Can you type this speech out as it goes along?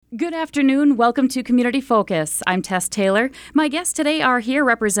Good afternoon. Welcome to Community Focus. I'm Tess Taylor. My guests today are here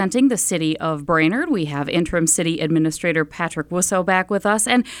representing the city of Brainerd. We have Interim City Administrator Patrick Wussow back with us,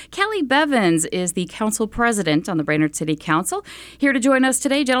 and Kelly Bevans is the council president on the Brainerd City Council. Here to join us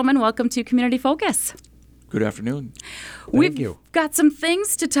today, gentlemen, welcome to Community Focus. Good afternoon. We've got some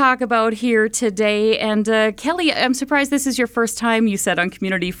things to talk about here today. And Kelly, I'm surprised this is your first time, you said, on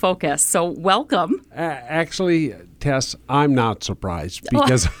Community Focus. So welcome. Actually, Tess, I'm not surprised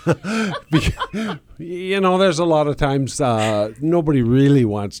because, there's a lot of times nobody really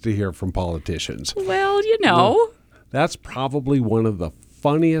wants to hear from politicians. Well, you know. That's probably one of the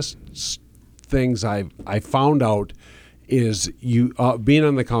funniest things I found out is you being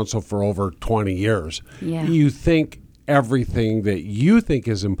on the council for over 20 years. Yeah. You think everything that you think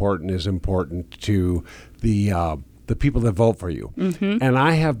is important to the people that vote for you. Mm-hmm. And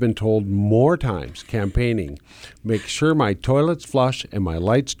I have been told more times campaigning, make sure my toilet's flush and my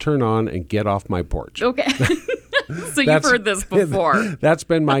lights turn on and get off my porch. Okay. So you've heard this before. That's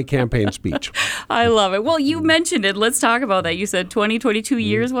been my campaign speech. I love it. Well, you mentioned it. Let's talk about that. You said 22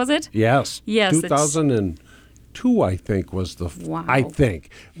 years, was it? Yes. Yes. 2002, I think, was the... Wow. I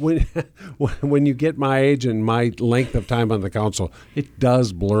think. When you get my age and my length of time on the council, it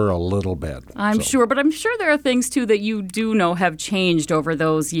does blur a little bit. I'm sure, but I'm sure there are things, too, that you do know have changed over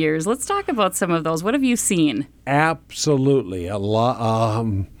those years. Let's talk about some of those. What have you seen? Absolutely. A lot...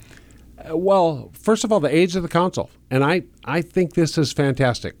 Well, first of all, the age of the council. And I think this is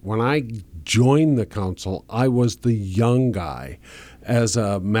fantastic. When I joined the council, I was the young guy. As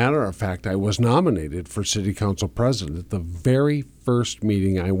a matter of fact, I was nominated for city council president at the very first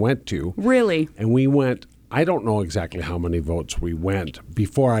meeting I went to. Really? And we went, I don't know exactly how many votes we went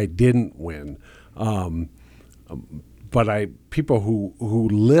before I didn't win. But people who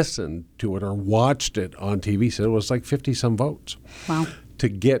listened to it or watched it on TV said it was like 50-some votes. Wow. To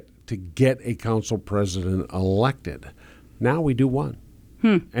get a council president elected. Now we do one.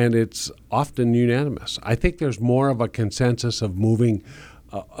 And it's often unanimous. I think there's more of a consensus of moving,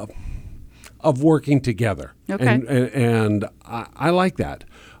 of working together. Okay. And I like that.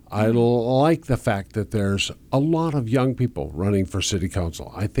 I like the fact that there's a lot of young people running for city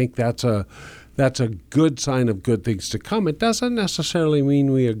council. I think that's a good sign of good things to come. It doesn't necessarily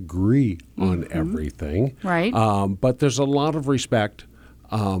mean we agree on everything. Right. But there's a lot of respect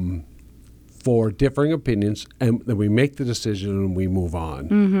for differing opinions, and then we make the decision and we move on.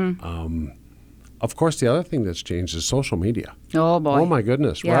 Mm-hmm. Of course, the other thing that's changed is social media. Oh, boy. Oh, my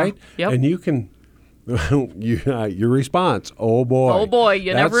goodness, yeah. right? Yep. And you can, your response, oh, boy. Oh, boy,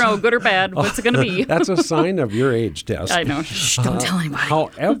 you never know, good or bad, what's it going to be? That's a sign of your age, Tess. I know. Shh, don't tell anybody.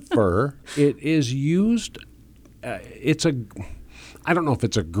 However, it is used, I don't know if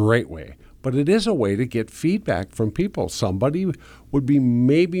it's a great way, but it is a way to get feedback from people. Somebody would be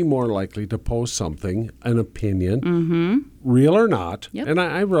maybe more likely to post something, an opinion, real or not. Yep. And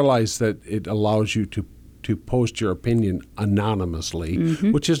I realize that it allows you to post your opinion anonymously,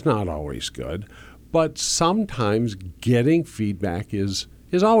 which is not always good. But sometimes getting feedback is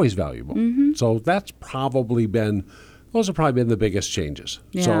always valuable. So those have probably been the biggest changes.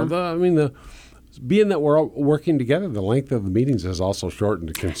 Yeah. So, being that we're all working together, the length of the meetings has also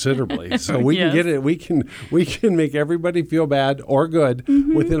shortened considerably. So we Yes. can get it. We can make everybody feel bad or good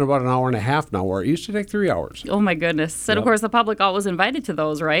within about an hour and a half now, where it used to take 3 hours. Oh, my goodness. And, of course, the public always invited to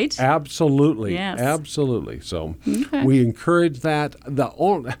those, right? Absolutely. Yes. Absolutely. So Okay. we encourage that.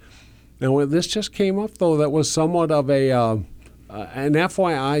 Now, this just came up, though, that was somewhat of an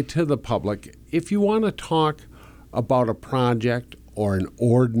FYI to the public. If you want to talk about a project or an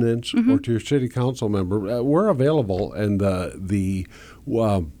ordinance or to your city council member, we're available. And the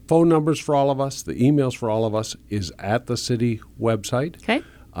phone numbers for all of us, the emails for all of us is at the city website. Okay.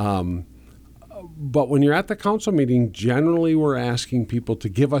 But when you're at the council meeting, generally we're asking people to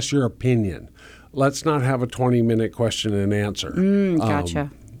give us your opinion. Let's not have a 20-minute question and answer.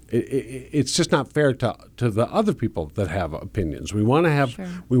 Gotcha. It's just not fair to the other people that have opinions. We want to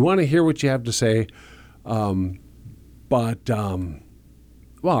we want to hear what you have to say.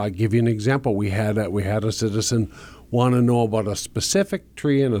 Well, I'll give you an example. We had a citizen want to know about a specific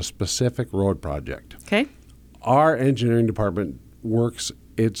tree in a specific road project. Okay. Our engineering department works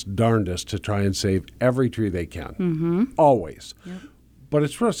its darndest to try and save every tree they can, always. Yep. But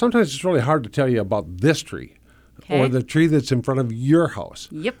sometimes it's really hard to tell you about this tree or the tree that's in front of your house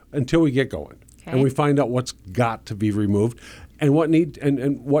until we get going. Okay. And we find out what's got to be removed and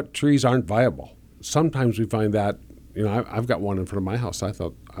what trees aren't viable. Sometimes we find that, I've got one in front of my house. I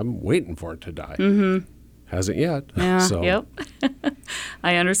thought, I'm waiting for it to die. Hasn't yet. Yeah, So. Yep.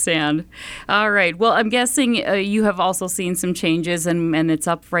 I understand. All right. Well, I'm guessing you have also seen some changes, and it's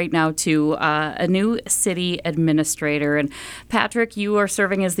up right now to a new city administrator. And Patrick, you are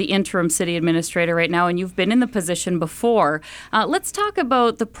serving as the interim city administrator right now, and you've been in the position before. Let's talk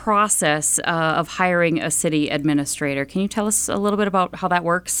about the process of hiring a city administrator. Can you tell us a little bit about how that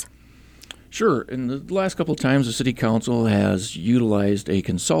works? Sure. In the last couple of times, the City Council has utilized a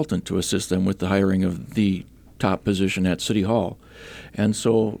consultant to assist them with the hiring of the top position at City Hall. And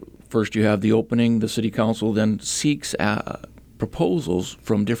so first you have the opening. The City Council then seeks proposals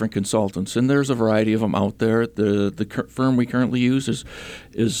from different consultants, and there's a variety of them out there. The firm we currently use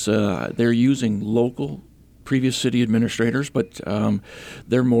is they're using local previous city administrators, but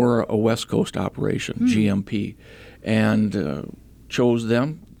they're more a West Coast operation, GMP, and chose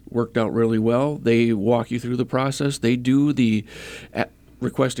them. Worked out really well. They walk you through the process. They do the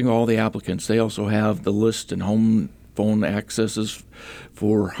requesting all the applicants. They also have the list and home phone accesses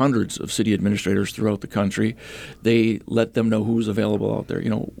for hundreds of city administrators throughout the country. They let them know who's available out there. You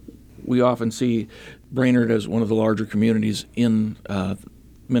know, we often see Brainerd as one of the larger communities in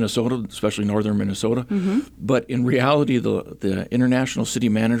Minnesota, especially northern Minnesota. But in reality, the International City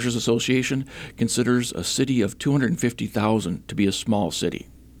Managers Association considers a city of 250,000 to be a small city.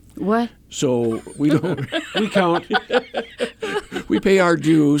 What? So we don't. We count. We pay our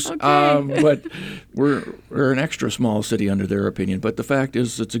dues, Okay. but we're an extra small city under their opinion. But the fact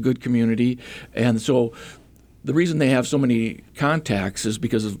is, it's a good community, and so the reason they have so many contacts is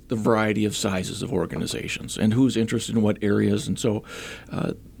because of the variety of sizes of organizations and who's interested in what areas. And so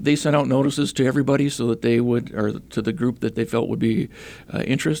they sent out notices to everybody so that they would, or to the group that they felt would be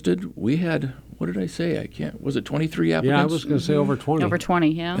interested. We had, what did I say? Was it 23 applicants? Yeah, I was going to say over 20. Over 20,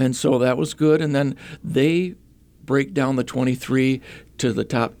 yeah. And so that was good. And then they break down the 23 to the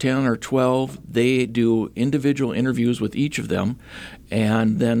top 10 or 12. They do individual interviews with each of them,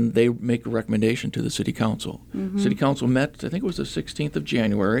 and then they make a recommendation to the City Council. City Council met, I think it was the 16th of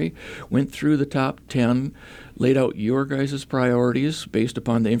January, went through the top 10, laid out your guys' priorities based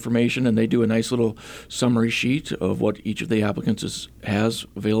upon the information, and they do a nice little summary sheet of what each of the applicants has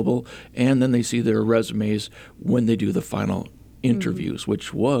available, and then they see their resumes when they do the final interviews,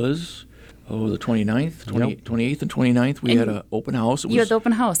 which was the 29th, 28th, and 29th. We had an open house. You had the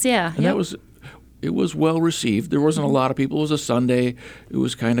open house, yeah. And it was well received. There wasn't a lot of people. It was a Sunday. It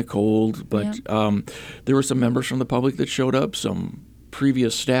was kind of cold, but there were some members from the public that showed up. Some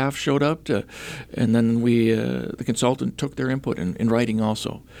previous staff showed up, and then the consultant took their input in writing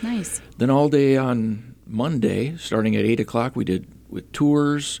also. Nice. Then all day on Monday, starting at 8 o'clock, we did with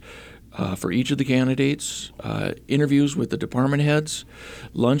tours for each of the candidates, interviews with the department heads,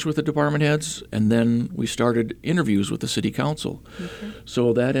 lunch with the department heads, and then we started interviews with the City Council. Okay.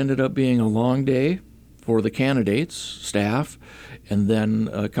 So that ended up being a long day for the candidates, staff, and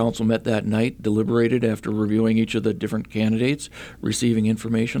then council met that night, deliberated after reviewing each of the different candidates, receiving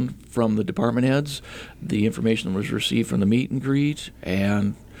information from the department heads. The information was received from the meet and greet,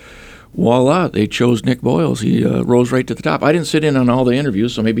 and voila, they chose Nick Boyles. He rose right to the top. I didn't sit in on all the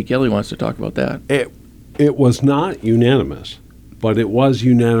interviews, so maybe Kelly wants to talk about that. It was not unanimous, but it was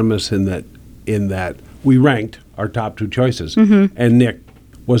unanimous in that we ranked our top two choices, and Nick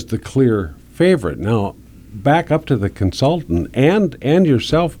was the clear favorite. Now, back up to the consultant and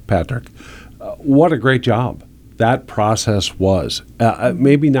yourself, Patrick. What a great job that process was.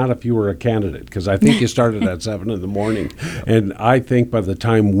 Maybe not if you were a candidate, because I think you started at 7 in the morning. And I think by the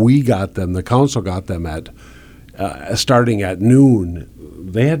time we got them, the council got them at starting at noon,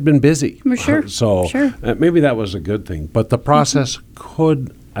 they had been busy. Sure. So sure. Maybe that was a good thing. But the process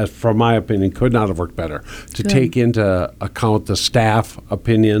could, from my opinion, could not have worked better to take into account the staff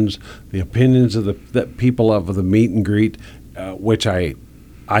opinions, the opinions of the people of the meet and greet, which I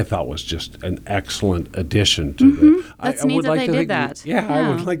thought was just an excellent addition to the. That's neat that they did that. I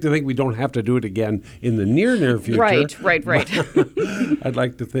would like to think we don't have to do it again in the near future. Right. I'd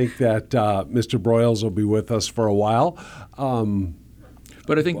like to think that Mr. Broyles will be with us for a while.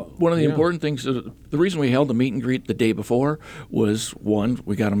 But I think one of the important things, the reason we held the meet and greet the day before was, one,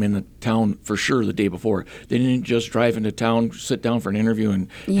 we got them in the town for sure the day before. They didn't just drive into town, sit down for an interview,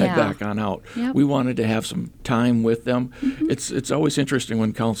 and head back on out. Yep. We wanted to have some time with them. It's always interesting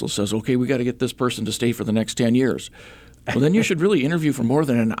when council says, okay, we got to get this person to stay for the next 10 years. Well, then you should really interview for more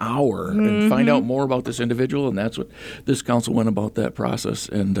than an hour and find out more about this individual, and that's what this council went about that process,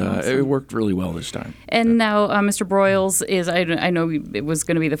 and it worked really well this time. And now Mr. Broyles is, I know it was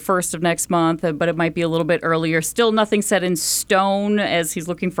going to be the 1st of next month, but it might be a little bit earlier. Still nothing set in stone as he's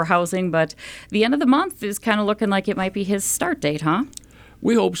looking for housing, but the end of the month is kind of looking like it might be his start date, huh?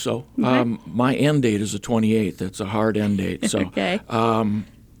 We hope so. Okay. My end date is the 28th. It's a hard end date. So, Okay.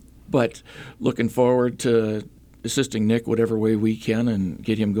 But looking forward to assisting Nick whatever way we can and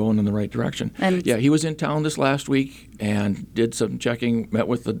get him going in the right direction. And yeah, he was in town this last week and did some checking, met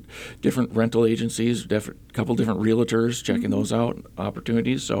with the different rental agencies, couple different realtors, checking those out,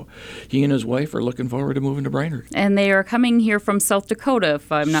 opportunities. So he and his wife are looking forward to moving to Brainerd. And they are coming here from South Dakota,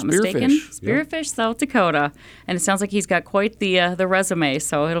 if I'm not mistaken. Spearfish, South Dakota. And it sounds like he's got quite the resume,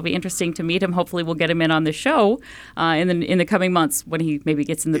 so it'll be interesting to meet him. Hopefully we'll get him in on the show in the coming months when he maybe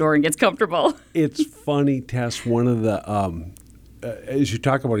gets in the door and gets comfortable. It's funny, Tess, one of the, as you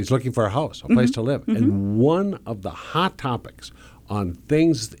talk about, he's looking for a house, a place to live. And one of the hot topics on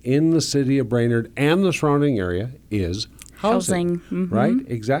things in the city of Brainerd and the surrounding area is housing. Right?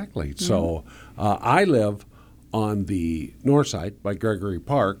 Exactly. So I live on the north side by Gregory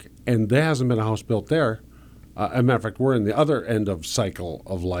Park, and there hasn't been a house built there. As a matter of fact, we're in the other end of cycle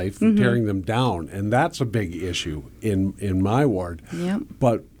of life, tearing them down, and that's a big issue in my ward. Yep.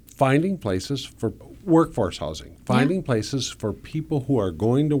 But finding places for workforce housing, finding places for people who are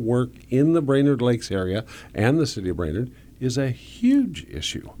going to work in the Brainerd Lakes area and the city of Brainerd is a huge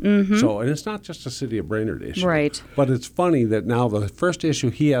issue. So, and it's not just a city of Brainerd issue. Right. But it's funny that now the first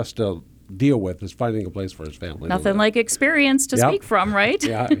issue he has to deal with is finding a place for his family. Nothing like experience to speak from, right?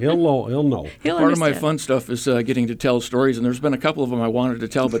 Yeah, he'll know. He'll Part of my understand. fun stuff is getting to tell stories, and there's been a couple of them I wanted to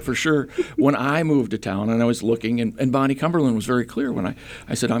tell, but for sure, when I moved to town and I was looking, and Bonnie Cumberland was very clear when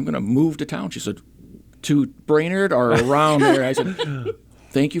I said, I'm going to move to town. She said, to Brainerd or around there? I said,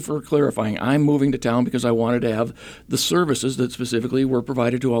 thank you for clarifying. I'm moving to town because I wanted to have the services that specifically were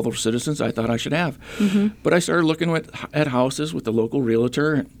provided to all the citizens I thought I should have. But I started looking at houses with the local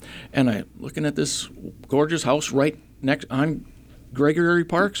realtor, and I looking at this gorgeous house right next on Gregory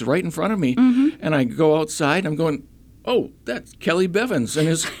Parks, right in front of me. And I go outside, I'm going, oh, that's Kelly Bevans and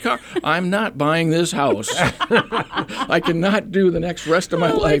his car. I'm not buying this house. I cannot do the next rest of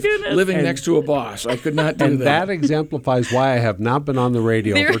my life living next to a boss. I could not do And that. that exemplifies why I have not been on the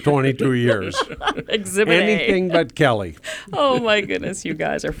radio for 22 years. Exhibit A. Anything but Kelly. Oh, my goodness, you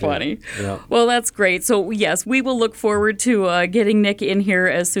guys are funny. Yeah. Well, that's great. So, yes, we will look forward to getting Nick in here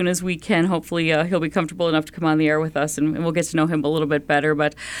as soon as we can. Hopefully, he'll be comfortable enough to come on the air with us, and we'll get to know him a little bit better.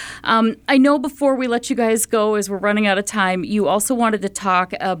 But I know before we let you guys go, as we're running out of time, you also wanted to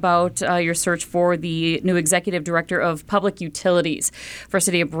talk about your search for the new executive director of public utilities for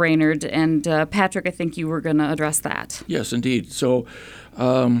City of Brainerd. And Patrick, I think you were going to address that. Yes, indeed. So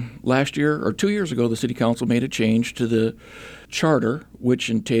last year or 2 years ago, the City Council made a change to the charter, which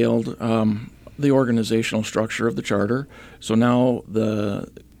entailed the organizational structure of the charter. So now the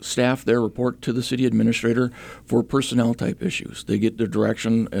staff there report to the city administrator for personnel type issues. They get their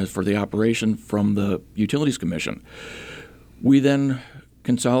direction for the operation from the Utilities Commission. We then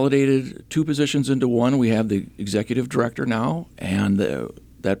consolidated two positions into one. We have the executive director now, and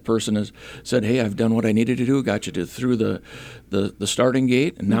that person has said, hey, I've done what I needed to do, got you through the starting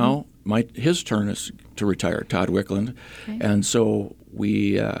gate, and now his turn is to retire, Todd Wickland. Okay. And so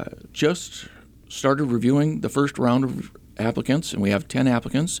we just started reviewing the first round of applicants, and we have 10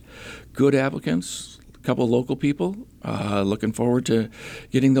 applicants, good applicants, a couple of local people. Looking forward to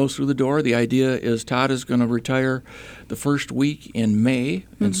getting those through the door. The idea is Todd is going to retire the first week in May,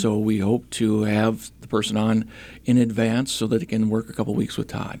 and so we hope to have the person on in advance so that he can work a couple weeks with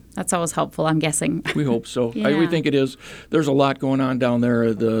Todd. That's always helpful, I'm guessing. We hope so. Yeah. We think it is. There's a lot going on down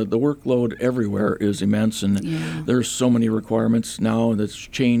there. The workload everywhere is immense, and there's so many requirements now that's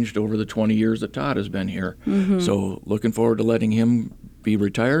changed over the 20 years that Todd has been here. So looking forward to letting him be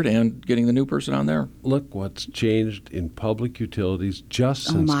retired and getting the new person on there. Look what's changed in public utilities just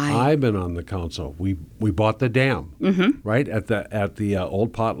since I've been on the council. We bought the dam, right, at the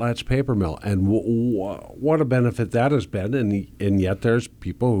old Potlatch paper mill, and what a benefit that has been. And yet there's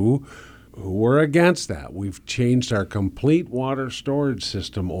people who were against that. We've changed our complete water storage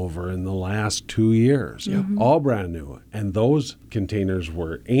system over in the last 2 years, all brand new, and those containers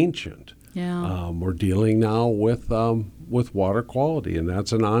were ancient. Yeah. We're dealing now with water quality, and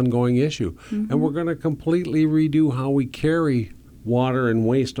that's an ongoing issue. And we're going to completely redo how we carry water and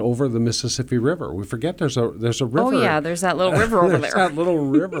waste over the Mississippi River. We forget there's a river. Oh, yeah, there's that little river over There's there. that little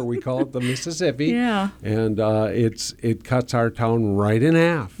river. We call it the Mississippi. Yeah. And it cuts our town right in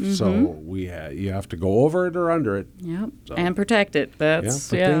half. So you have to go over it or under it. Yep, So- and protect it. That's,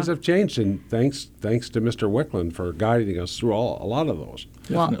 But things have changed, and thanks to Mr. Wickland for guiding us through a lot of those.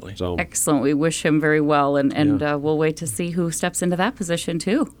 Definitely. So Excellent. We wish him very well, and we'll wait to see who steps into that position,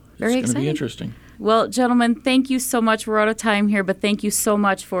 too. Very It's going to exciting. be interesting. Well, gentlemen, thank you so much. We're out of time here, but thank you so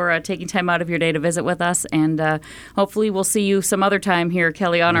much for taking time out of your day to visit with us. And hopefully we'll see you some other time here,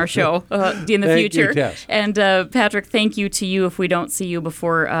 Kelly, on our show in the Thank future. you, Tess. And Patrick, thank you to you if we don't see you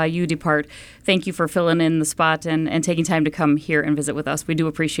before you depart. Thank you for filling in the spot and taking time to come here and visit with us. We do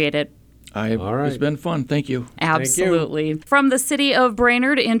appreciate it. All right. It's been fun. Thank you. Absolutely. From the City of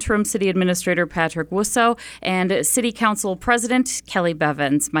Brainerd, Interim City Administrator Patrick Wussow and City Council President Kelly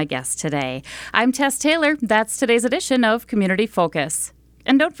Bevans, my guest today. I'm Tess Taylor. That's today's edition of Community Focus.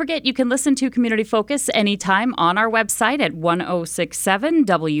 And don't forget, you can listen to Community Focus anytime on our website at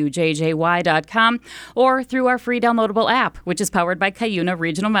 1067wjjy.com or through our free downloadable app, which is powered by Cuyuna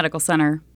Regional Medical Center.